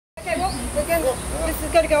This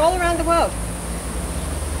has got to go all around the world.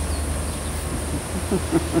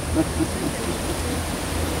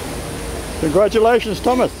 Congratulations,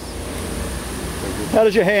 Thomas. How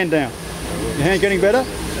does your hand now? Your hand getting better?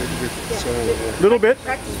 A little bit?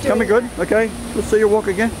 Coming good? Okay. Let's see you walk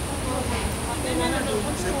again.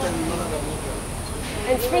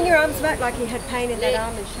 And swing your arms back like you had pain in that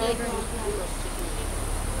arm and shoulder.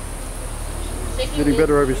 Getting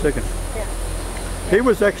better every second. Yeah. He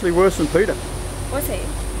was actually worse than Peter. Was he?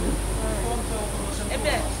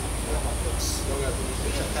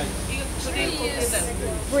 3 years.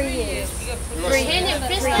 3 years?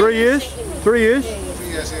 3 years? 3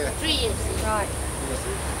 years, yeah. 3 years. Right.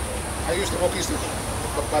 I used to walk easily,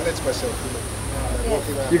 balance myself.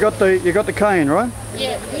 Walking around. You got the cane, right?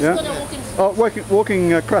 Yeah, he's Yeah. gonna walk in. Oh,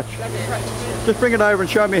 walking crutch. Just bring it over and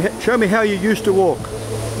show me how you used to walk. So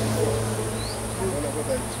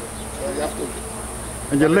you have to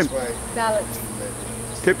And you limp. Balance.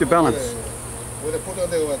 Keep your balance. When I put on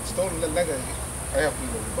the stone leg, I have to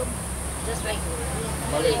but Just like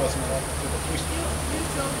my leg was to the twist.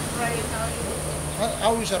 I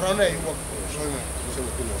always around there, you walk.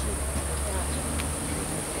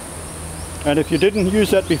 And if you didn't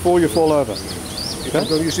use that before, you fall over. If I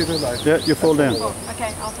don't use it, like Yeah, you fall down. Oh,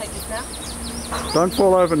 okay, I'll take this now. Don't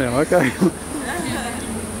fall over now, okay?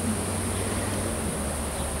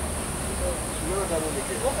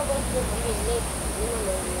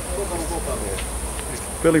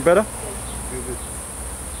 Feeling better?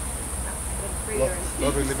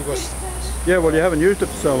 Not really because, Yeah, well, you haven't used it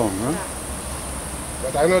for so long, right?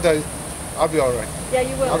 but I know that I'll be all right. Yeah,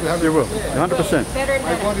 you will. You will, 100%. Better and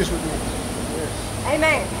My better. body's with me.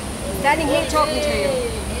 Amen. Standing here talking to you.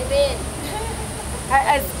 Amen.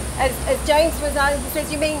 As James was on, he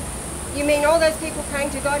says, you mean all those people praying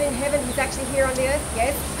to God in heaven who's actually here on the earth?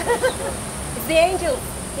 Yes. It's the angels.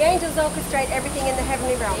 The angels orchestrate everything in the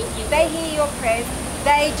heavenly realm. They hear your prayers.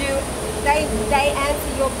 They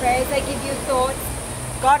answer your prayers. They give you thoughts.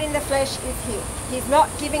 God in the flesh is here. He's not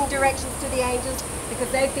giving directions to the angels because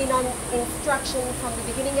they've been on instruction from the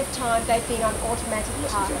beginning of time. They've been on automatic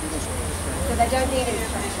pilot. So they don't need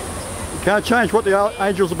instruction. You can't change what the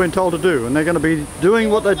angels have been told to do, and they're going to be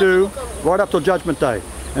doing what they do right up till Judgment Day.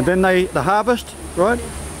 And then the harvest, right?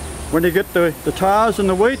 When you get the tares and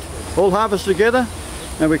the wheat, all harvest together,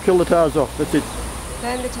 and we kill the tares off. That's it.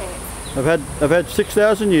 Burn the tares. I've had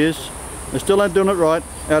 6,000 years. They still ain't doing it right.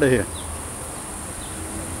 Out of here.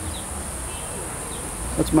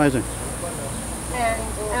 That's amazing. And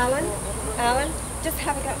Alan, just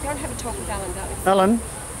have a go. Go and have a talk with Alan, guys. Alan,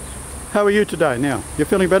 how are you today now? You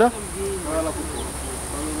feeling better?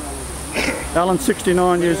 Alan's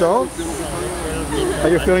 69 years old. Are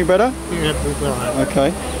you feeling better?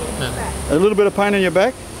 Okay. A little bit of pain in your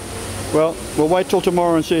back? Well, we'll wait till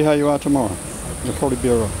tomorrow and see how you are tomorrow. You'll probably be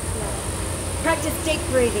all right. Practice deep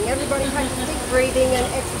breathing. Everybody practice deep breathing and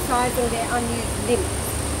exercising their unused limbs.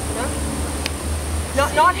 You know?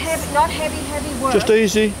 Not heavy work. Just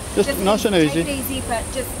easy, just nice and Take easy. it easy, but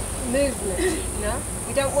just movement. You know,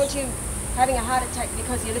 we don't want you having a heart attack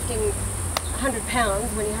because you're lifting 100 pounds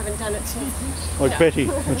when you haven't done it since. Like Betty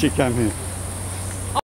when she came here.